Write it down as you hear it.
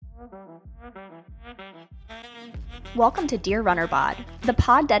Welcome to Dear Runner Bod, the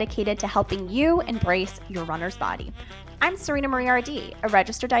pod dedicated to helping you embrace your runner's body. I'm Serena Marie RD, a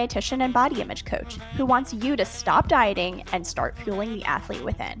registered dietitian and body image coach who wants you to stop dieting and start fueling the athlete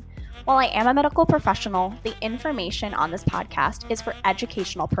within. While I am a medical professional, the information on this podcast is for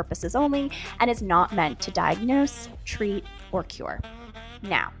educational purposes only and is not meant to diagnose, treat, or cure.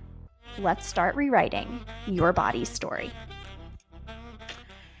 Now, let's start rewriting your body's story.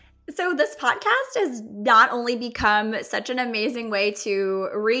 So this podcast has not only become such an amazing way to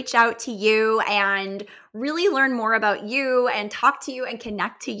reach out to you and really learn more about you and talk to you and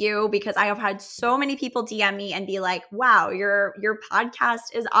connect to you, because I have had so many people DM me and be like, wow, your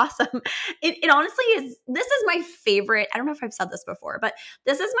podcast is awesome. It honestly is. This is my favorite. I don't know if I've said this before, but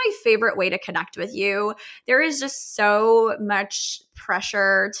this is my favorite way to connect with you. There is just so much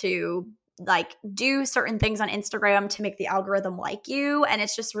pressure to do certain things on Instagram to make the algorithm like you. And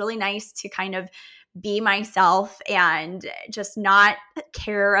it's just really nice to kind of be myself and just not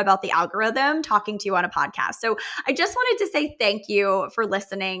care about the algorithm talking to you on a podcast. So I just wanted to say thank you for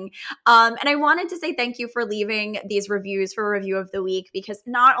listening. And I wanted to say thank you for leaving these reviews for Review of the Week, because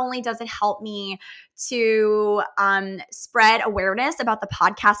not only does it help me to spread awareness about the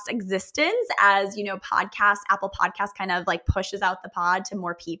podcast existence, as you know, Apple Podcasts kind of like pushes out the pod to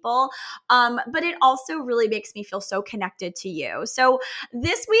more people. But it also really makes me feel so connected to you. So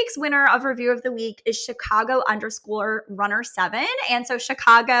this week's winner of Review of the Week is Chicago_runner7. And so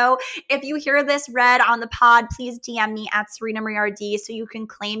Chicago, if you hear this read on the pod, please DM me at Serena Marie RD so you can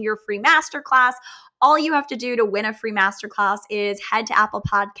claim your free masterclass. All you have to do to win a free masterclass is head to Apple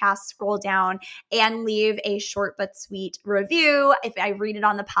Podcasts, scroll down, and leave a short but sweet review. If I read it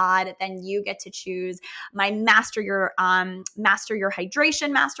on the pod, then you get to choose my Master Your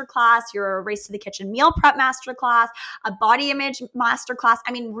Hydration Masterclass, your Race to the Kitchen Meal Prep Masterclass, a Body Image Masterclass.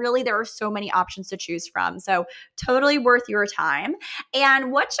 I mean, really, there are so many options to choose from. So totally worth your time.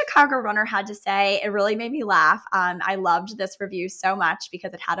 And what Chicago Runner had to say, it really made me laugh. I loved this review so much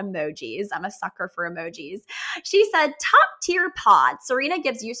because it had emojis. I'm a sucker for emojis. She said, top tier pod. Serena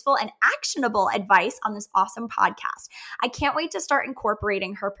gives useful and actionable advice on this awesome podcast. I can't wait to start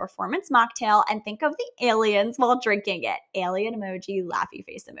incorporating her performance mocktail and think of the aliens while drinking it. Alien emoji, laughy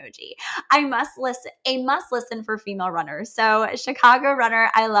face emoji. A must listen for female runners. So Chicago Runner,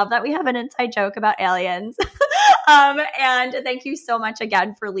 I love that we have an inside joke about aliens. And thank you so much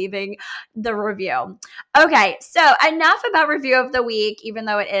again for leaving the review. Okay, so enough about Review of the Week, even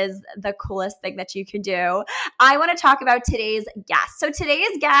though it is the coolest thing that you can do. I want to talk about today's guest. So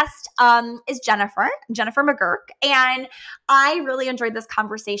today's guest is Jennifer McGurk, and I really enjoyed this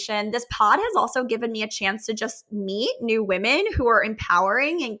conversation. This pod has also given me a chance to just meet new women who are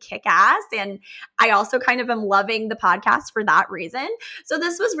empowering and kick-ass, and I also kind of am loving the podcast for that reason. So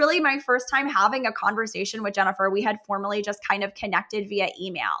this was really my first time having a conversation with Jennifer. We had formally just kind of connected via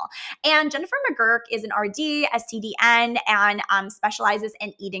email. And Jennifer McGurk is an RD, a CDN, and specializes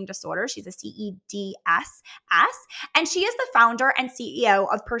in eating disorders. She's a CEDSS, and she is the founder and CEO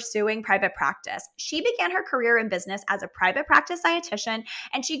of Pursuing Private Practice. She began her career in business as a private practice dietitian,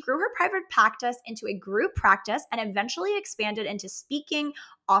 and she grew her private practice into a group practice and eventually expanded into speaking,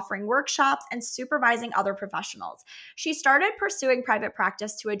 offering workshops, and supervising other professionals. She started Pursuing Private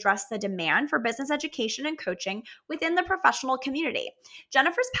Practice to address the demand for business education and coaching within the professional community.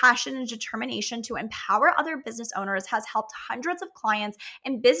 Jennifer's passion and determination to empower other business owners has helped hundreds of clients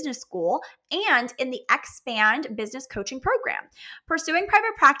in business school and in the Expand Business Coaching Program. Pursuing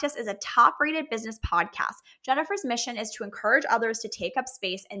Private Practice is a top-rated business podcast. Jennifer's mission is to encourage others to take up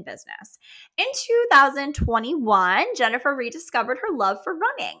space in business. In 2021, Jennifer rediscovered her love for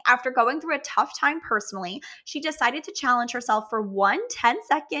running. After going through a tough time personally, she decided to challenge herself for one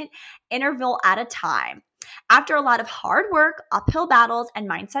 10-second interval at a time. After a lot of hard work, uphill battles, and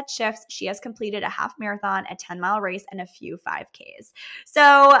mindset shifts, she has completed a half marathon, a 10-mile race, and a few 5Ks.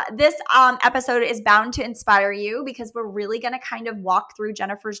 So this episode is bound to inspire you, because we're really going to kind of walk through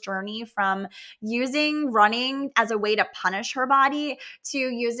Jennifer's journey from using running as a way to punish her body to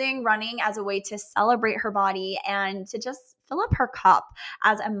using running as a way to celebrate her body and to just fill up her cup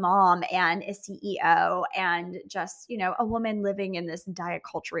as a mom and a CEO and just, a woman living in this diet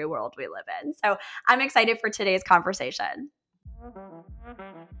culture world we live in. So I'm excited for today's conversation.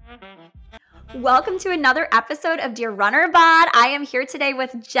 Welcome to another episode of Dear Runner Bod. I am here today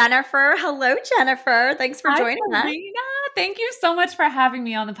with Jennifer. Hello, Jennifer. Thanks for joining us. Thank you so much for having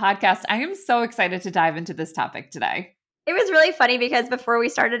me on the podcast. I am so excited to dive into this topic today. It was really funny because before we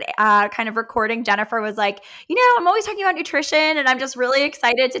started kind of recording, Jennifer was like, I'm always talking about nutrition and I'm just really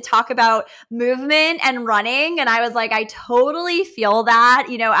excited to talk about movement and running. And I was like, I totally feel that.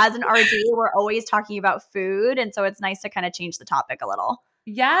 As an RD, we're always talking about food. And so it's nice to kind of change the topic a little.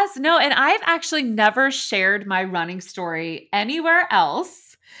 Yes, no, and I've actually never shared my running story anywhere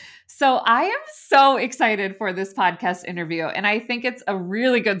else. So I am so excited for this podcast interview. And I think it's a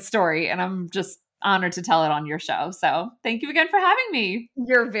really good story. And I'm just honored to tell it on your show. So thank you again for having me.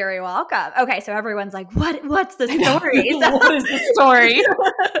 You're very welcome. Okay, so everyone's like, what's the story? What is the story?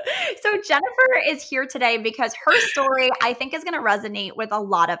 So Jennifer is here today because her story, I think, is going to resonate with a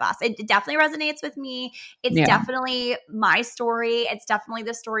lot of us. It definitely resonates with me. It's definitely my story. It's definitely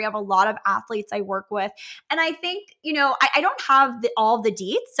the story of a lot of athletes I work with. And I think, I don't have all the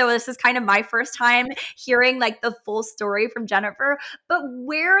deets. So this is kind of my first time hearing like the full story from Jennifer. But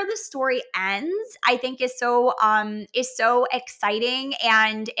where the story ends, I think is so exciting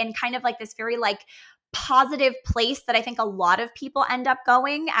and kind of like this very like positive place that I think a lot of people end up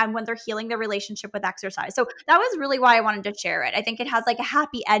going and when they're healing their relationship with exercise. So that was really why I wanted to share it. I think it has like a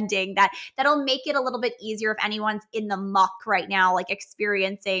happy ending that'll make it a little bit easier if anyone's in the muck right now, like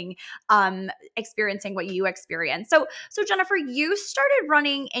experiencing what you experience. So Jennifer, you started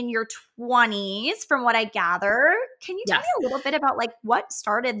running in your 20s from what I gather. Can you tell me a little bit about like what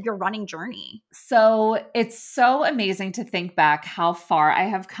started your running journey? So it's so amazing to think back how far I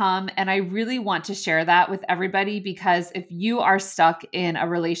have come. And I really want to share that with everybody because if you are stuck in a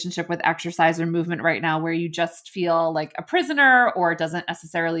relationship with exercise or movement right now where you just feel like a prisoner or it doesn't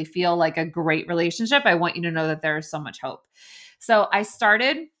necessarily feel like a great relationship, I want you to know that there is so much hope. So I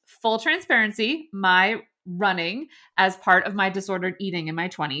started, full transparency, my running as part of my disordered eating in my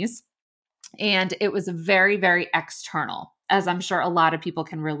 20s. And it was very, very external, as I'm sure a lot of people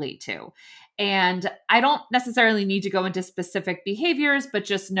can relate to. And I don't necessarily need to go into specific behaviors, but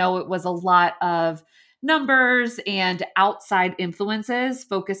just know it was a lot of numbers and outside influences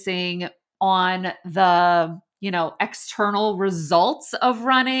focusing on the, external results of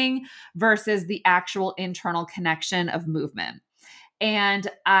running versus the actual internal connection of movement. And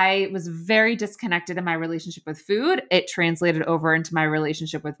I was very disconnected in my relationship with food. It translated over into my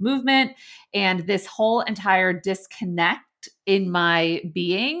relationship with movement. And this whole entire disconnect in my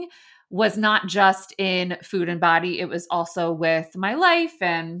being was not just in food and body. It was also with my life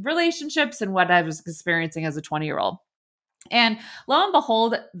and relationships and what I was experiencing as a 20-year-old. And lo and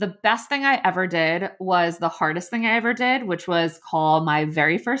behold, the best thing I ever did was the hardest thing I ever did, which was call my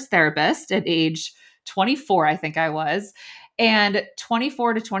very first therapist at age 24, I think I was. And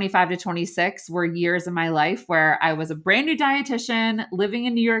 24 to 25 to 26 were years of my life where I was a brand new dietitian living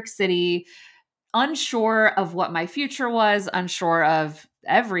in New York City, unsure of what my future was, unsure of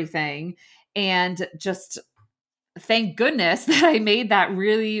everything. And just thank goodness that I made that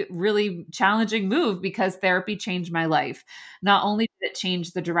really, really challenging move because therapy changed my life. Not only did it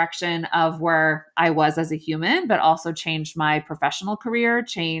change the direction of where I was as a human, but also changed my professional career,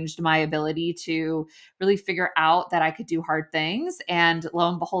 changed my ability to really figure out that I could do hard things. And lo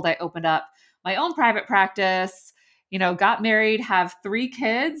and behold, I opened up my own private practice, got married, have 3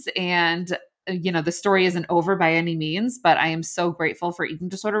 kids, and the story isn't over by any means, but I am so grateful for eating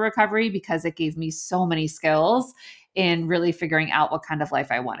disorder recovery because it gave me so many skills in really figuring out what kind of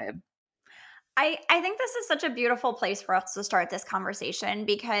life I wanted. I think this is such a beautiful place for us to start this conversation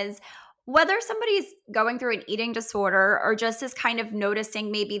because whether somebody's going through an eating disorder or just is kind of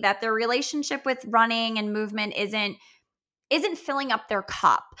noticing maybe that their relationship with running and movement isn't filling up their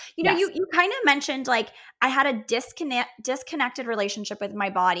cup. Yes. You kind of mentioned like I had a disconnected relationship with my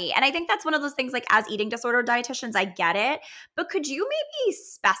body. And I think that's one of those things like as eating disorder dietitians, I get it. But could you maybe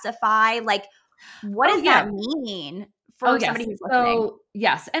specify like what does that mean for somebody who's listening? So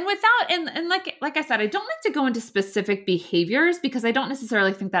yes. And without, and like I said, I don't like to go into specific behaviors because I don't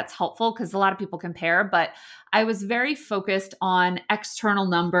necessarily think that's helpful because a lot of people compare, but I was very focused on external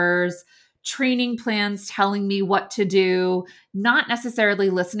numbers, training plans telling me what to do, not necessarily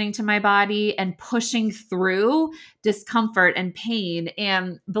listening to my body and pushing through discomfort and pain.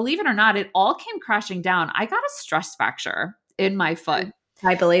 And believe it or not, it all came crashing down. I got a stress fracture in my foot.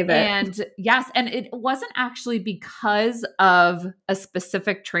 I believe it. And yes, and it wasn't actually because of a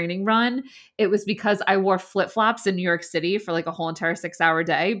specific training run. It was because I wore flip-flops in New York City for like a whole entire 6-hour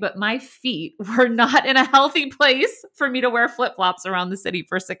day, but my feet were not in a healthy place for me to wear flip-flops around the city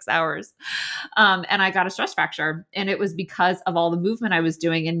for 6 hours. And I got a stress fracture. And it was because of all the movement I was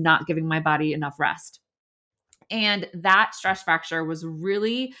doing and not giving my body enough rest. And that stress fracture was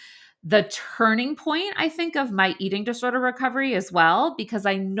really the turning point, I think, of my eating disorder recovery as well, because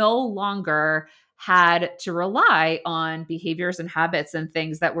I no longer had to rely on behaviors and habits and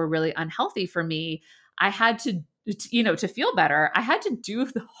things that were really unhealthy for me, I had to, to feel better, I had to do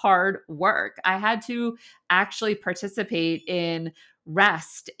the hard work. I had to actually participate in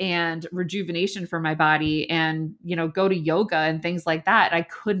rest and rejuvenation for my body and, go to yoga and things like that. I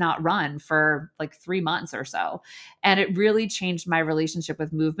could not run for like 3 months or so. And it really changed my relationship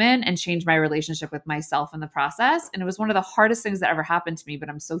with movement and changed my relationship with myself in the process. And it was one of the hardest things that ever happened to me, but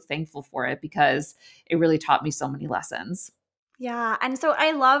I'm so thankful for it because it really taught me so many lessons. Yeah. And so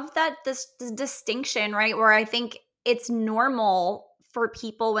I love that this distinction, right? Where I think it's normal for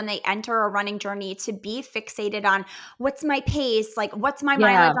people when they enter a running journey to be fixated on what's my pace, like what's my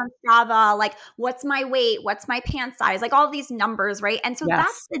mileage Yeah. on Strava, like what's my weight, what's my pant size, like all these numbers, right? And so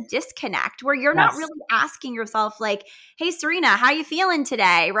that's Yes. the disconnect where you're not Yes. really asking yourself like, "Hey Serena, how you feeling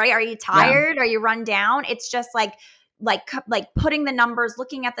today?" Right? Are you Yeah. tired? Are you run down? It's just like putting the numbers,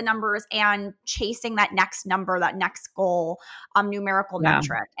 looking at the numbers and chasing that next number, that next goal, numerical Yeah.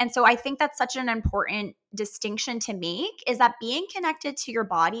 metric. And so I think that's such an important distinction to make, is that being connected to your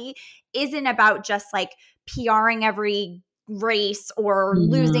body isn't about just like PRing every race or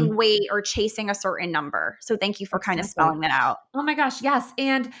Mhm. losing weight or chasing a certain number. So thank you for kind of Exactly. spelling that out. Oh my gosh, yes.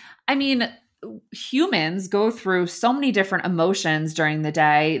 And I mean, humans go through so many different emotions during the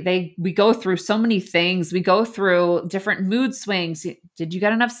day. We go through so many things. We go through different mood swings. Did you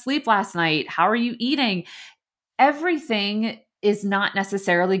get enough sleep last night? How are you eating? Everything is not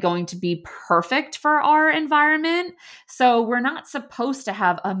necessarily going to be perfect for our environment. So we're not supposed to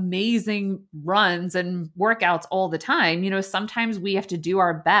have amazing runs and workouts all the time. Sometimes we have to do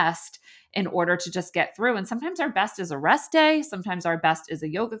our best in order to just get through. And sometimes our best is a rest day. Sometimes our best is a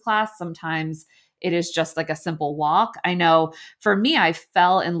yoga class. Sometimes it is just like a simple walk. I know for me, I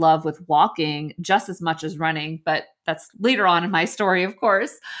fell in love with walking just as much as running, but that's later on in my story, of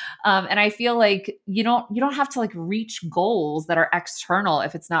course. And I feel like you don't have to like reach goals that are external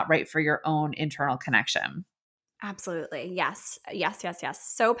if it's not right for your own internal connection. Absolutely. Yes. Yes. Yes. Yes.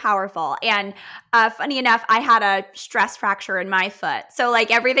 So powerful. And funny enough, I had a stress fracture in my foot. So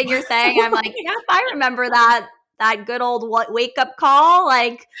like everything you're saying, I'm like, yep, I remember that good old wake up call.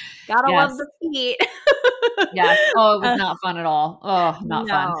 Like, gotta love Yes. the feet. Yes. Oh, it was not fun at all. Oh, not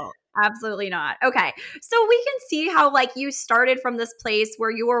fun. No, absolutely not. Okay. So we can see how like you started from this place where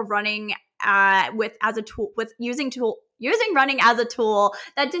you were running with as a tool, with using running as a tool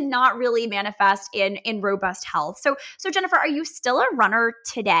that did not really manifest in robust health. So Jennifer, are you still a runner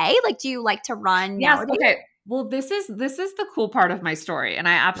today? Like, do you like to run Yes. nowadays? Okay. Well, this is the cool part of my story, and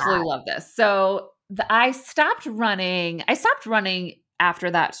I Yeah. absolutely love this. So I stopped running. I stopped running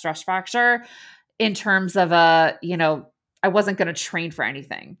after that stress fracture in terms of I wasn't going to train for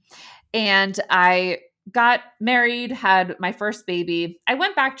anything. And I got married, had my first baby. I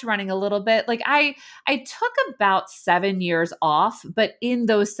went back to running a little bit. Like I took about 7 years off, but in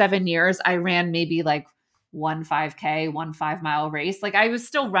those 7 years I ran maybe like one 5K, one 5 mile race. Like I was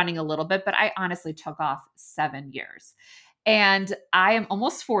still running a little bit, but I honestly took off 7 years. And I am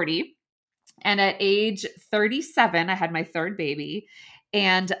almost 40. And at age 37, I had my third baby.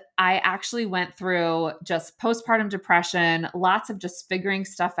 And I actually went through just postpartum depression, lots of just figuring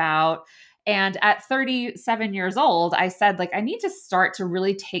stuff out. And at 37 years old, I said, like, I need to start to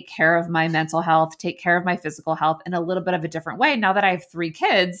really take care of my mental health, take care of my physical health in a little bit of a different way now that I have 3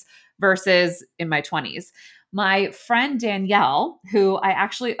 kids versus in my 20s. My friend Danielle, who I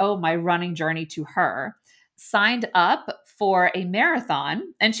actually owe my running journey to her, signed up for a marathon.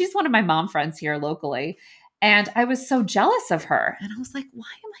 And she's one of my mom friends here locally. And I was so jealous of her. And I was like, why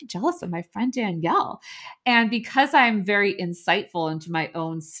am I jealous of my friend Danielle? And because I'm very insightful into my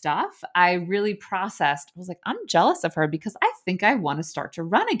own stuff, I really processed, I was like, I'm jealous of her because I think I want to start to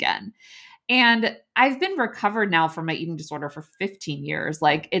run again. And I've been recovered now from my eating disorder for 15 years.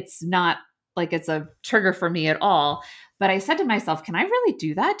 Like it's not like it's a trigger for me at all. But I said to myself, can I really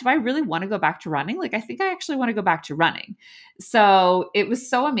do that? Do I really want to go back to running? Like, I think I actually want to go back to running. So it was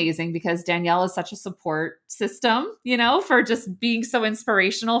so amazing because Danielle is such a support system, for just being so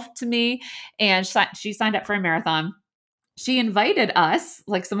inspirational to me. And she signed up for a marathon. She invited us,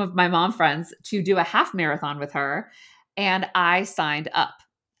 like some of my mom friends, to do a half marathon with her. And I signed up.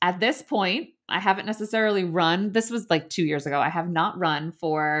 At this point, I haven't necessarily run. This was like 2 years ago. I have not run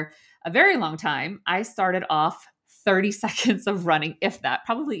for a very long time. I started off 30 seconds of running, if that,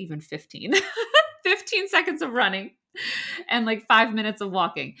 probably even 15, 15 seconds of running and like 5 minutes of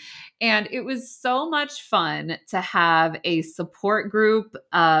walking. And it was so much fun to have a support group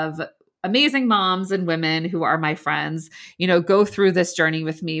of amazing moms and women who are my friends, go through this journey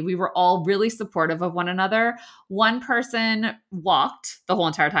with me. We were all really supportive of one another. One person walked the whole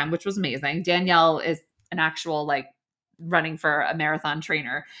entire time, which was amazing. Danielle is an actual like running for a marathon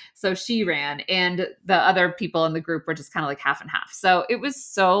trainer. So she ran, and the other people in the group were just kind of like half and half. So it was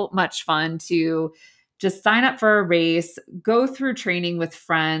so much fun to just sign up for a race, go through training with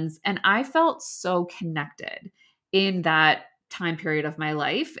friends. And I felt so connected in that time period of my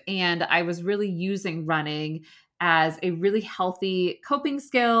life. And I was really using running as a really healthy coping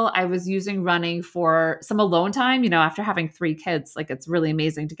skill. I was using running for some alone time, after having 3 kids, like it's really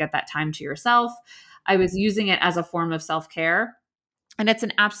amazing to get that time to yourself. I was using it as a form of self-care. And it's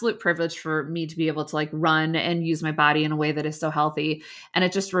an absolute privilege for me to be able to like run and use my body in a way that is so healthy. And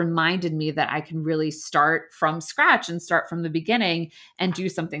it just reminded me that I can really start from scratch and start from the beginning and do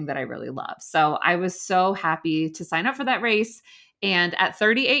something that I really love. So I was so happy to sign up for that race. And at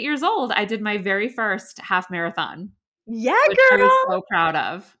 38 years old, I did my very first half marathon, Yeah, which I was girl. so proud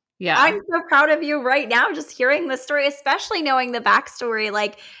of. Yeah. I'm so proud of you right now, just hearing the story, especially knowing the backstory.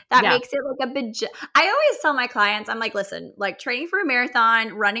 Like that Yeah. makes it like a bit. I always tell my clients, I'm like, listen, like training for a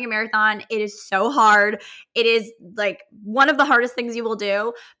marathon, running a marathon, it is so hard. It is like one of the hardest things you will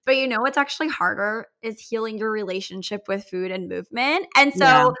do. But what's actually harder is healing your relationship with food and movement. And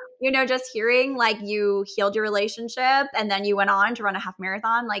Yeah. so, just hearing like you healed your relationship and then you went on to run a half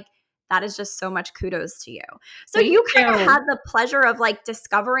marathon, like that is just so much kudos to you. So Thank you kind of you. had the pleasure of like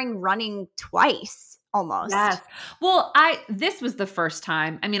discovering running twice almost. Yes. Well, this was the first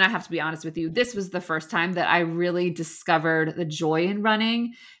time. I mean, I have to be honest with you. This was the first time that I really discovered the joy in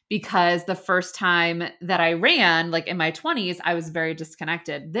running, because the first time that I ran, like in my 20s, I was very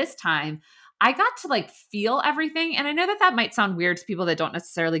disconnected. This time, I got to like feel everything. And I know that that might sound weird to people that don't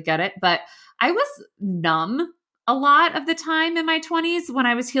necessarily get it, but I was numb a lot of the time in my 20s when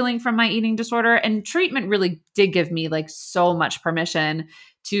I was healing from my eating disorder. And treatment really did give me like so much permission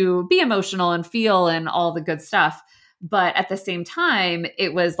to be emotional and feel and all the good stuff. But at the same time,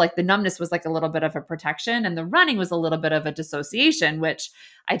 it was like the numbness was like a little bit of a protection, and the running was a little bit of a dissociation, which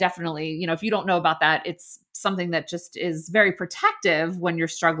I definitely, if you don't know about that, it's something that just is very protective when you're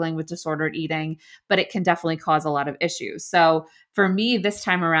struggling with disordered eating, but it can definitely cause a lot of issues. So for me, this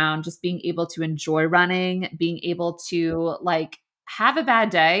time around, just being able to enjoy running, being able to like have a bad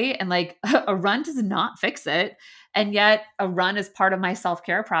day, and like a run does not fix it. And yet a run is part of my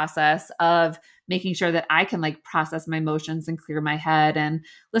self-care process of making sure that I can like process my emotions and clear my head and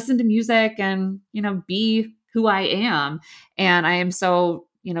listen to music and, be who I am. And I am so,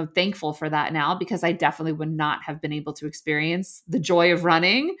 thankful for that now, because I definitely would not have been able to experience the joy of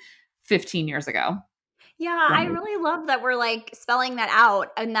running 15 years ago. Yeah, I Right. really love that we're like spelling that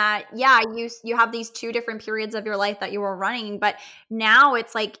out, and that you have these two different periods of your life that you were running, but now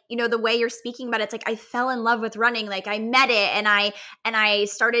it's like, the way you're speaking about it's like I fell in love with running, like I met it and I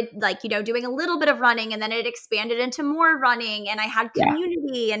started like, doing a little bit of running, and then it expanded into more running, and I had Yeah.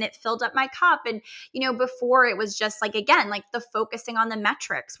 community and it filled up my cup. And before it was just like, again, like the focusing on the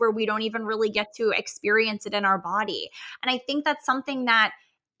metrics where we don't even really get to experience it in our body. And I think that's something that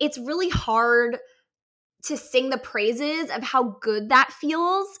it's really hard to sing the praises of how good that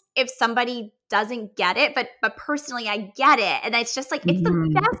feels if somebody doesn't get it, but personally I get it, and it's just like it's the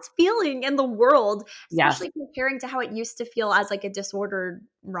Mhm. best feeling in the world, Yes. especially comparing to how it used to feel as like a disordered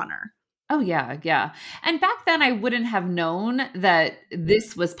runner. Oh, yeah, yeah. And back then, I wouldn't have known that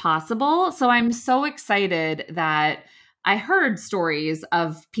this was possible. So I'm so excited that I heard stories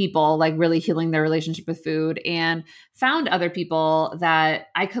of people like really healing their relationship with food, and found other people that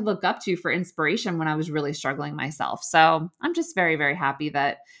I could look up to for inspiration when I was really struggling myself. So I'm just very, very happy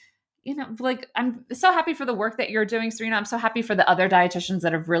that, like I'm so happy for the work that you're doing, Serena. I'm so happy for the other dietitians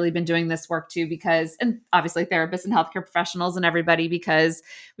that have really been doing this work too, because, and obviously therapists and healthcare professionals and everybody, because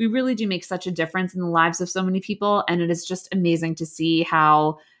we really do make such a difference in the lives of so many people. And it is just amazing to see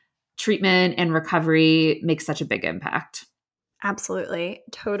how treatment and recovery makes such a big impact. Absolutely.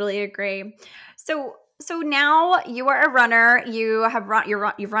 Totally agree. So now you are a runner. You've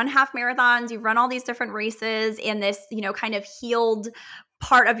run half marathons, you've run all these different races in this, kind of healed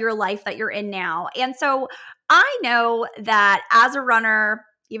part of your life that you're in now. And so I know that as a runner,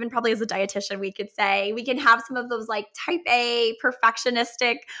 even probably as a dietitian, we could say we can have some of those like type A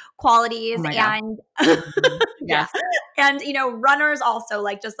perfectionistic Oh qualities. my gosh. And Mhm. yeah. Yes. And runners also,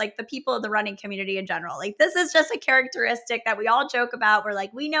 like just like the people in the running community in general. Like this is just a characteristic that we all joke about. We're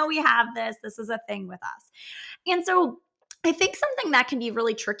like, we know we have this. This is a thing with us. And so I think something that can be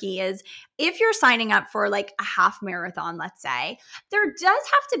really tricky is if you're signing up for like a half marathon, let's say, there does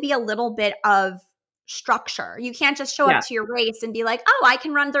have to be a little bit of structure. You can't just show up Yeah. to your race and be like, oh, I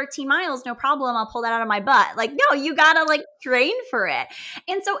can run 13 miles, no problem. I'll pull that out of my butt. Like, no, you gotta like train for it.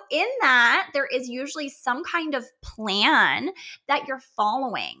 And so in that, there is usually some kind of plan that you're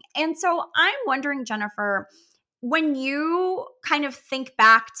following. And so I'm wondering, Jennifer, when you kind of think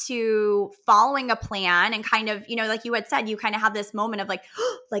back to following a plan and kind of, like you had said, you kind of have this moment of like,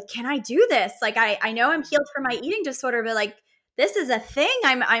 oh, like, can I do this? Like, I know I'm healed from my eating disorder, but like, this is a thing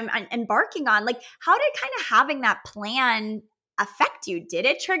I'm embarking on. Like, how did kind of having that plan affect you? Did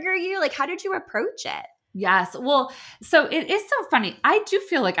it trigger you? Like, how did you approach it? Yes. Well, so it is so funny. I do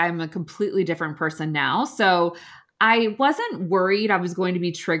feel like I'm a completely different person now. So I wasn't worried I was going to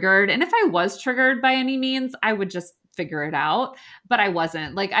be triggered. And if I was triggered by any means, I would just figure it out. But I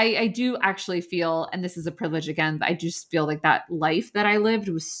wasn't. Like, I do actually feel, and this is a privilege again, but I just feel like that life that I lived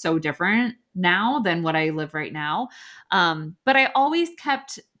was so different now than what I live right now. But I always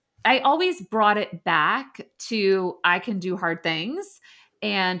brought it back to I can do hard things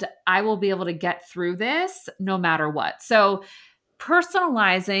and I will be able to get through this no matter what. So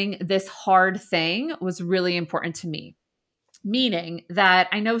personalizing this hard thing was really important to me. Meaning that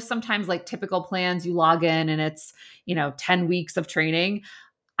I know sometimes like typical plans, you log in and it's, 10 weeks of training.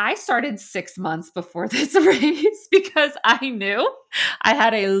 I started 6 months before this race because I knew I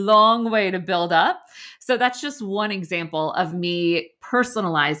had a long way to build up. So that's just one example of me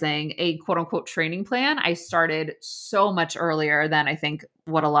personalizing a quote unquote training plan. I started so much earlier than I think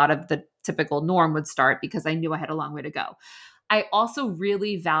what a lot of the typical norm would start because I knew I had a long way to go. I also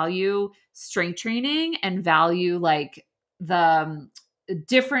really value strength training and value like the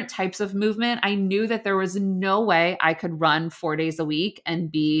different types of movement. I knew that there was no way I could run 4 days a week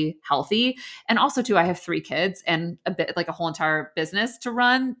and be healthy. And also, too, I have 3 kids and a bit like a whole entire business to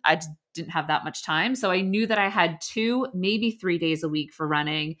run. I just didn't have that much time. So I knew that I had 2, maybe 3 days a week for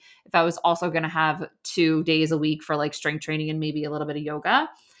running. If I was also going to have 2 days a week for like strength training and maybe a little bit of yoga.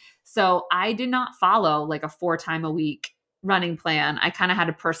 So I did not follow like a 4 time a week running plan. I kind of had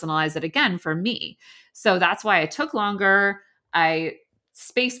to personalize it again for me. So that's why it took longer. I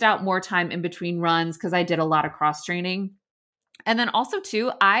spaced out more time in between runs because I did a lot of cross training. And then also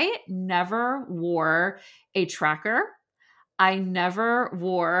too, I never wore a tracker. I never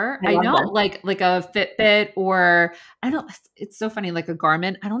wore, I I love know, this. like a Fitbit or I don't, it's so funny, like a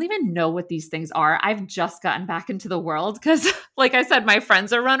Garmin. I don't even know what these things are. I've just gotten back into the world because, like I said, my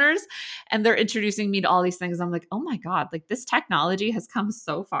friends are runners and they're introducing me to all these things. I'm like, oh my God, like this technology has come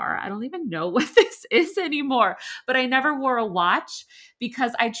so far. I don't even know what this is anymore. But I never wore a watch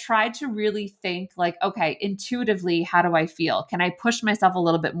because I tried to really think like, okay, intuitively, how do I feel? Can I push myself a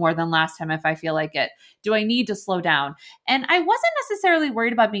little bit more than last time if I feel like it? Do I need to slow down? And I wasn't necessarily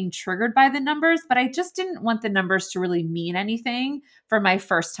worried about being triggered by the numbers, but I just didn't want the numbers to really mean anything for my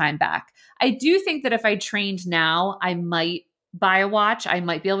first time back. I do think that if I trained now, I might buy a watch. I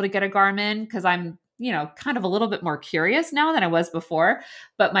might be able to get a Garmin because I'm, kind of a little bit more curious now than I was before.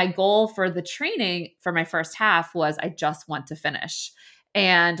 But my goal for the training for my first half was I just want to finish.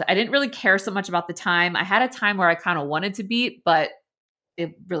 And I didn't really care so much about the time. I had a time where I kind of wanted to beat, but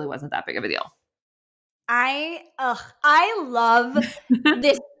it really wasn't that big of a deal. I love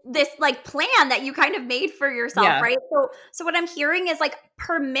this like plan that you kind of made for yourself, Yeah. right? So what I'm hearing is like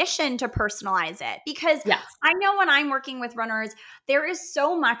permission to personalize it, because Yes. I know when I'm working with runners, there is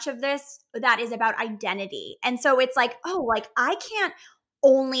so much of this that is about identity. And so it's like, oh, like I can't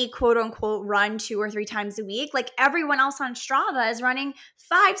only quote unquote run 2 or 3 times a week. Like everyone else on Strava is running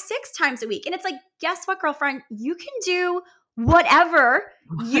 5, 6 times a week. And it's like, guess what, girlfriend? You can do whatever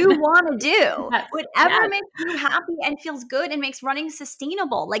you want to do, Yes. whatever Yes. makes you happy and feels good and makes running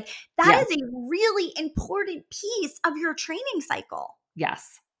sustainable. Like that Yes. is a really important piece of your training cycle.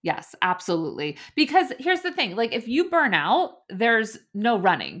 Yes. Yes, absolutely. Because here's the thing, like if you burn out, there's no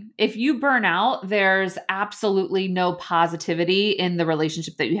running. If you burn out, there's absolutely no positivity in the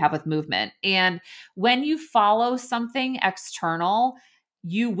relationship that you have with movement. And when you follow something external,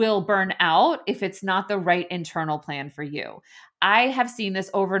 you will burn out if it's not the right internal plan for you. I have seen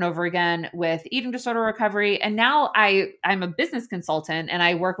this over and over again with eating disorder recovery. And now I'm a business consultant and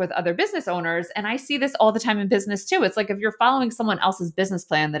I work with other business owners. And I see this all the time in business too. It's like if you're following someone else's business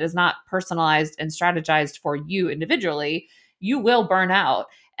plan that is not personalized and strategized for you individually, you will burn out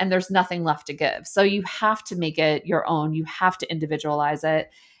and there's nothing left to give. So you have to make it your own. You have to individualize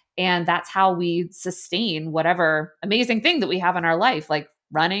it. And that's how we sustain whatever amazing thing that we have in our life, like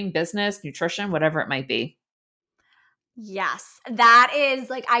running, business, nutrition, whatever it might be. Yes, that is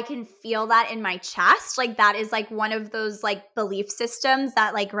like, I can feel that in my chest. Like that is like one of those like belief systems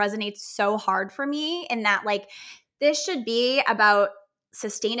that like resonates so hard for me, in that like this should be about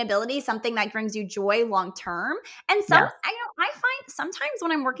sustainability, something that brings you joy long term. And Yeah. I find sometimes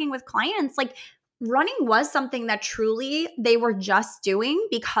when I'm working with clients, like running was something that truly they were just doing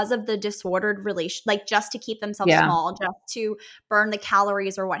because of the disordered relation, like just to keep themselves Yeah. small, just to burn the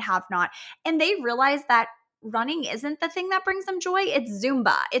calories or what have not. And they realized that running isn't the thing that brings them joy. It's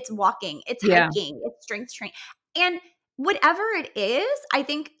Zumba, it's walking, it's Yeah. hiking, it's strength training. And whatever it is, I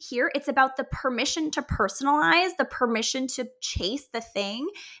think here it's about the permission to personalize, the permission to chase the thing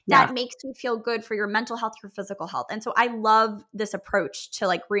Yeah. that makes you feel good for your mental health, your physical health. And so I love this approach to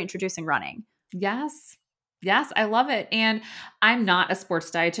like reintroducing running. Yes. Yes, I love it. And I'm not a sports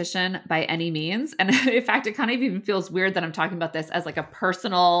dietitian by any means. And in fact, it kind of even feels weird that I'm talking about this as like a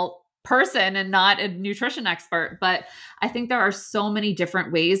personal person and not a nutrition expert. But I think there are so many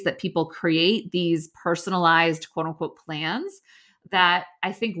different ways that people create these personalized quote unquote plans that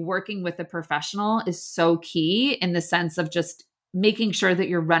I think working with a professional is so key in the sense of just making sure that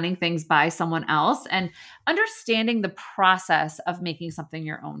you're running things by someone else and understanding the process of making something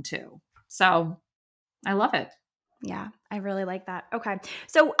your own too. So I love it. Yeah, I really like that. Okay.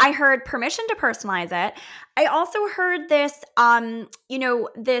 So I heard permission to personalize it. I also heard this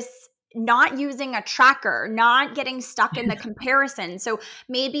this not using a tracker, not getting stuck in the comparison. So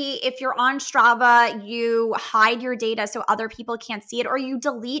maybe if you're on Strava, you hide your data so other people can't see it, or you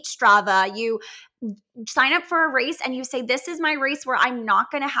delete Strava, you sign up for a race and you say, this is my race where I'm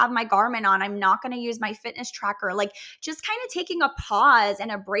not going to have my Garmin on. I'm not going to use my fitness tracker. Like just kind of taking a pause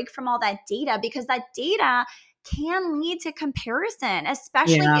and a break from all that data, because that data can lead to comparison,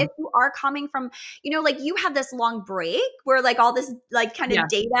 especially Yeah. if you are coming from, like you had this long break where like all this like kind of Yes.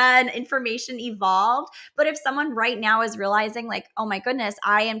 data and information evolved. But if someone right now is realizing like, oh my goodness,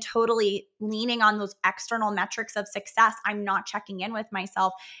 I am totally leaning on those external metrics of success, I'm not checking in with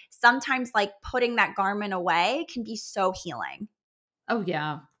myself. Sometimes like putting that Garmin away can be so healing. Oh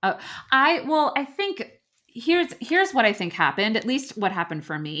yeah. I think here's what I think happened. At least what happened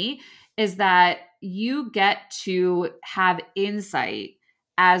for me is that you get to have insight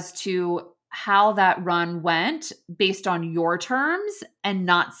as to how that run went based on your terms and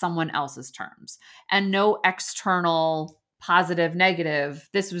not someone else's terms, and no external positive, negative.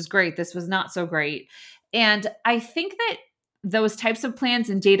 This was great. This was not so great. And I think that those types of plans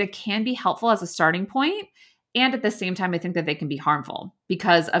and data can be helpful as a starting point. And at the same time, I think that they can be harmful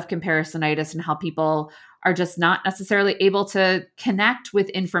because of comparisonitis and how people are just not necessarily able to connect with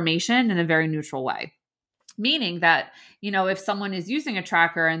information in a very neutral way. Meaning that, if someone is using a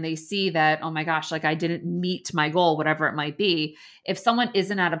tracker and they see that, oh my gosh, like I didn't meet my goal, whatever it might be, if someone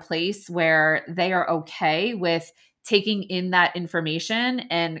isn't at a place where they are okay with taking in that information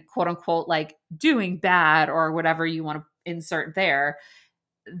and quote unquote, like doing bad or whatever you want to insert there,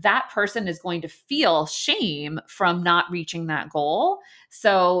 that person is going to feel shame from not reaching that goal.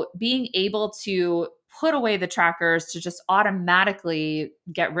 So being able to put away the trackers to just automatically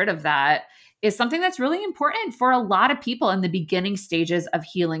get rid of that is something that's really important for a lot of people in the beginning stages of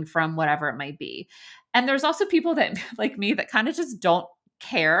healing from whatever it might be. And there's also people that like me that kind of just don't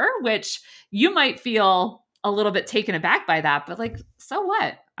care, which you might feel a little bit taken aback by that, but like, so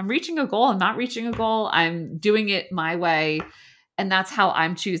what? I'm reaching a goal. I'm not reaching a goal. I'm doing it my way. And that's how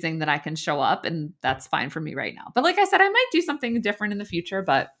I'm choosing that I can show up. And that's fine for me right now. But like I said, I might do something different in the future,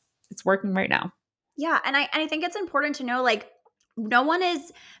 but it's working right now. Yeah. And I think it's important to know, like, no one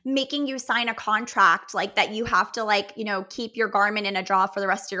is making you sign a contract like that you have to like, keep your Garmin in a drawer for the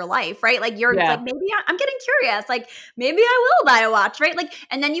rest of your life, right? Like you're Yeah. like, maybe I'm getting curious. Like maybe I will buy a watch, right? Like,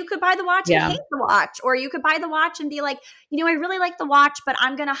 and then you could buy the watch and Yeah. hate the watch, or you could buy the watch and be like, I really like the watch, but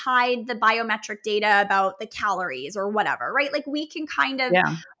I'm going to hide the biometric data about the calories or whatever, right? Like we can kind of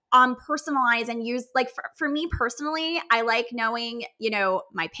Yeah. personalize and use, like for me personally, I like knowing,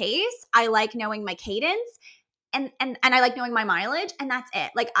 my pace. I like knowing my cadence. And I like knowing my mileage, and that's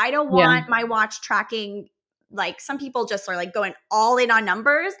it. Like I don't Yeah. want my watch tracking, like some people just are like going all in on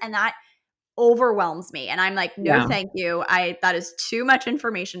numbers, and that overwhelms me. And I'm like, no, Yeah. thank you. That is too much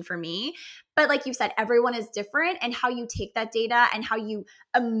information for me. But like you said, everyone is different, and how you take that data and how you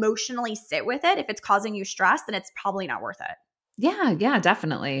emotionally sit with it. If it's causing you stress, then it's probably not worth it. Yeah. Yeah.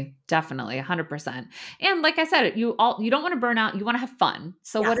 Definitely. Definitely. 100%. And like I said, you don't want to burn out. You want to have fun.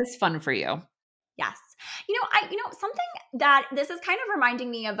 So what Yes. is fun for you? Yes. Something that this is kind of reminding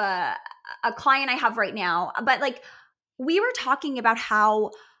me of a client I have right now, but like we were talking about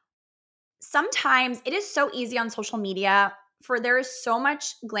how sometimes it is so easy on social media for there is so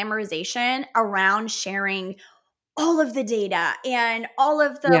much glamorization around sharing all of the data and all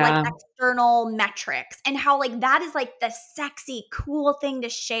of the like Yeah. external metrics, and how like that is like the sexy cool thing to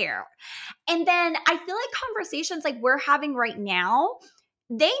share. And then I feel like conversations like we're having right now,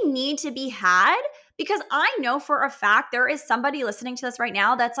 they need to be had, because I know for a fact there is somebody listening to this right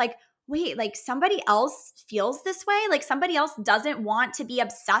now that's like, wait, like somebody else feels this way? Like somebody else doesn't want to be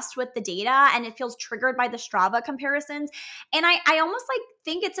obsessed with the data and it feels triggered by the Strava comparisons. And I almost like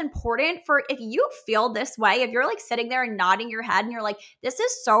think it's important for, if you feel this way, if you're like sitting there and nodding your head and you're like, this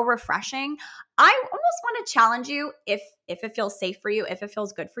is so refreshing, I almost want to challenge you, if it feels safe for you, if it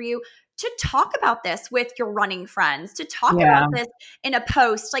feels good for you, to talk about this with your running friends, to talk Yeah. about this in a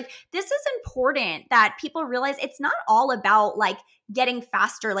post. Like, this is important that people realize it's not all about like getting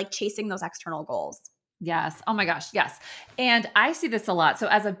faster, like chasing those external goals. Yes. Oh my gosh. Yes. And I see this a lot. So,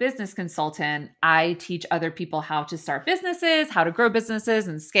 as a business consultant, I teach other people how to start businesses, how to grow businesses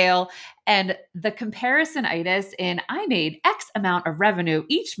and scale. And the comparisonitis in I made X amount of revenue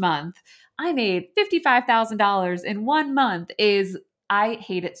each month, I made $55,000 in 1 month is, I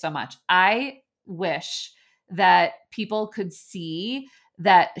hate it so much. I wish that people could see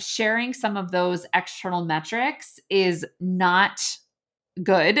that sharing some of those external metrics is not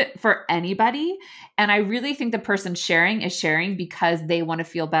good for anybody. And I really think the person sharing is sharing because they want to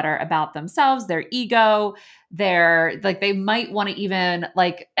feel better about themselves, their ego, their like they might want to even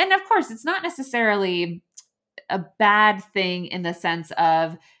like, and of course, it's not necessarily a bad thing in the sense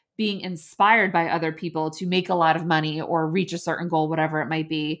of being inspired by other people to make a lot of money or reach a certain goal, whatever it might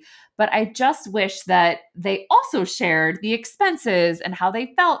be. But I just wish that they also shared the expenses and how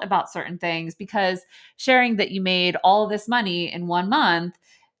they felt about certain things, because sharing that you made all this money in 1 month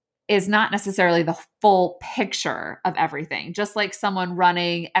is not necessarily the full picture of everything. Just like someone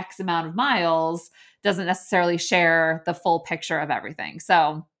running X amount of miles doesn't necessarily share the full picture of everything.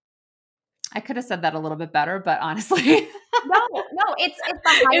 So I could have said that a little bit better, but honestly, No, it's the it's,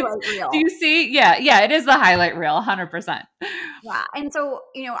 highlight do you reel. see? Yeah, yeah, it is the highlight reel, 100%. Yeah. And so,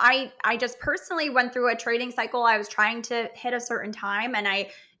 I just personally went through a trading cycle. I was trying to hit a certain time and I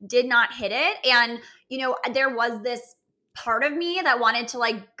did not hit it. And, there was this part of me that wanted to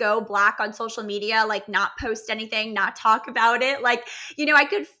like go black on social media, like not post anything, not talk about it. Like, I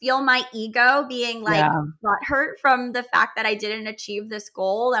could feel my ego being like Yeah. butthurt from the fact that I didn't achieve this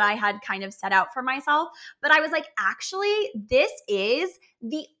goal that I had kind of set out for myself. But I was like, actually, this is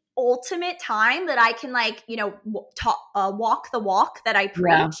the ultimate time that I can like, walk the walk that I Yeah.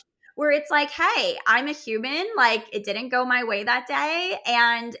 preach, where it's like, hey, I'm a human, like it didn't go my way that day.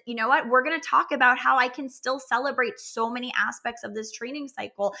 And you know what? We're going to talk about how I can still celebrate so many aspects of this training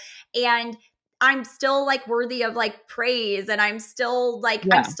cycle. And I'm still like worthy of like praise. And I'm still like, I'm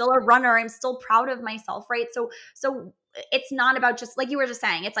Yeah. still a runner. I'm still proud of myself. Right. So it's not about just like you were just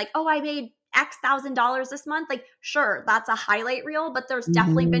saying, it's like, oh, I made X $1,000 this month. Like, sure, that's a highlight reel, but there's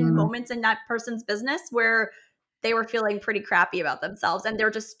definitely been Mhm. moments in that person's business where they were feeling pretty crappy about themselves and they're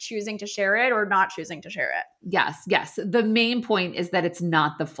just choosing to share it or not choosing to share it. Yes, yes. The main point is that it's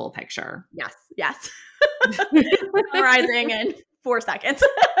not the full picture. Yes, yes. Summarizing in 4 seconds.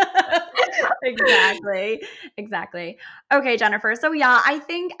 Exactly. Exactly. Okay, Jennifer. So yeah, I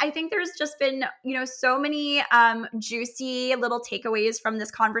think there's just been, so many juicy little takeaways from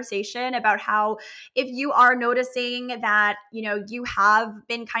this conversation about how, if you are noticing that, you have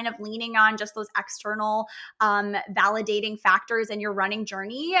been kind of leaning on just those external validating factors in your running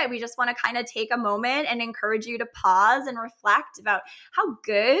journey, we just want to kind of take a moment and encourage you to pause and reflect about how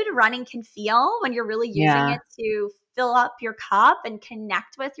good running can feel when you're really using Yeah. it to fill up your cup and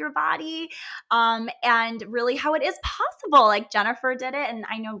connect with your body, and really how it is possible. Like Jennifer did it, and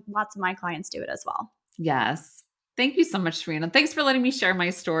I know lots of my clients do it as well. Yes. Thank you so much, Serena. Thanks for letting me share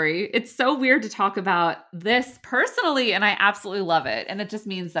my story. It's so weird to talk about this personally, and I absolutely love it. And it just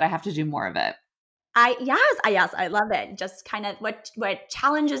means that I have to do more of it. Yes, I love it. Just kind of what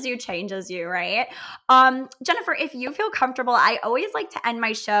challenges you changes you, right? Jennifer, if you feel comfortable, I always like to end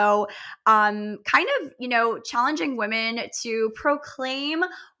my show kind of, challenging women to proclaim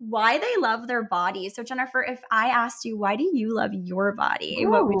why they love their body. So Jennifer, if I asked you, why do you love your body?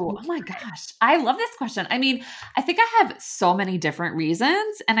 What would Ooh, you oh my gosh. I love this question. I mean, I think I have so many different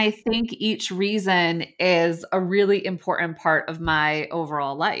reasons, and I think each reason is a really important part of my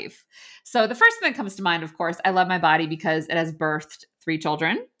overall life. So, the first thing that comes to mind, of course, I love my body because it has birthed 3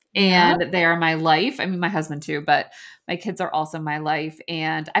 children Yeah. and they are my life. I mean, my husband too, but my kids are also my life.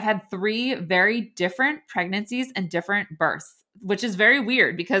 And I've had 3 very different pregnancies and different births, which is very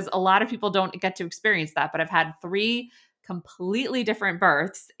weird because a lot of people don't get to experience that. But I've had 3 completely different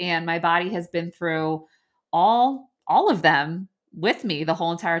births, and my body has been through all of them with me the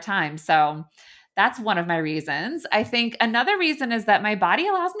whole entire time. So that's one of my reasons. I think another reason is that my body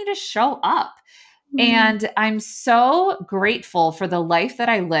allows me to show up. And I'm so grateful for the life that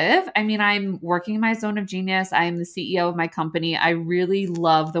I live. I mean, I'm working in my zone of genius. I'm the CEO of my company. I really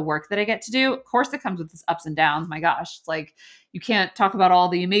love the work that I get to do. Of course, it comes with its ups and downs. My gosh, it's like you can't talk about all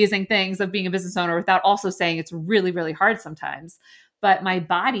the amazing things of being a business owner without also saying it's really, really hard sometimes. But my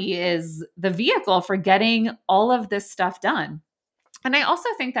body is the vehicle for getting all of this stuff done. And I also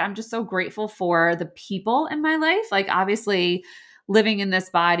think that I'm just so grateful for the people in my life. Like, obviously, living in this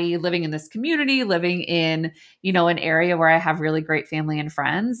body, living in this community, living in, an area where I have really great family and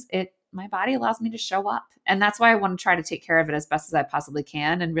friends, my body allows me to show up. And that's why I want to try to take care of it as best as I possibly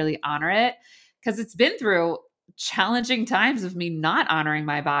can and really honor it, because it's been through challenging times of me not honoring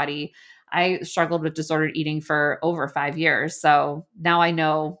my body. I struggled with disordered eating for over 5 years. So now I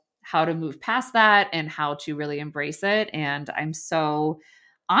know how to move past that and how to really embrace it. And I'm so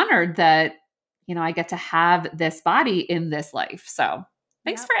honored that, I get to have this body in this life. So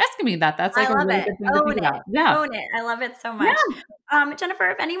thanks for asking me that. That's like a really good thing to think about. Yeah. Own it. I love it so Yeah. much. Jennifer,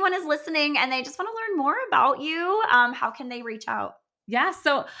 if anyone is listening and they just want to learn more about you, how can they reach out? Yeah.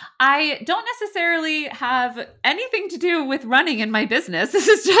 So I don't necessarily have anything to do with running in my business. This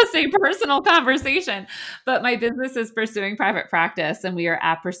is just a personal conversation, but my business is Pursuing Private Practice, and we are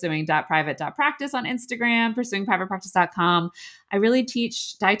at pursuing.private.practice on Instagram, pursuingprivatepractice.com. I really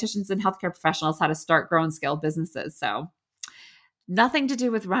teach dietitians and healthcare professionals how to start, grow, and scale businesses. So nothing to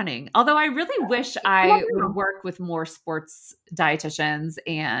do with running. Although I really wish I would work with more sports dietitians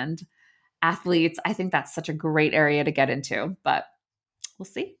and athletes. I think that's such a great area to get into, but we'll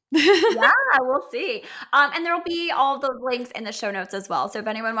see. Yeah, we'll see. And there will be all those links in the show notes as well. So if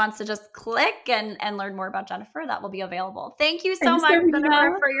anyone wants to just click and learn more about Jennifer, that will be available. Thank you so much,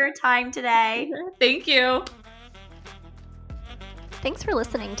 Jennifer, for your time today. Thank you. Thanks for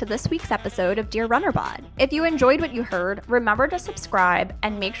listening to this week's episode of Dear Runner Bod. If you enjoyed what you heard, remember to subscribe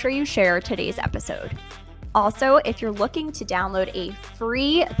and make sure you share today's episode. Also, if you're looking to download a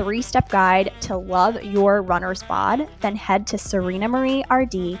free 3-step guide to love your runner's bod, then head to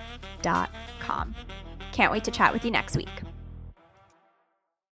serenamarierd.com. Can't wait to chat with you next week.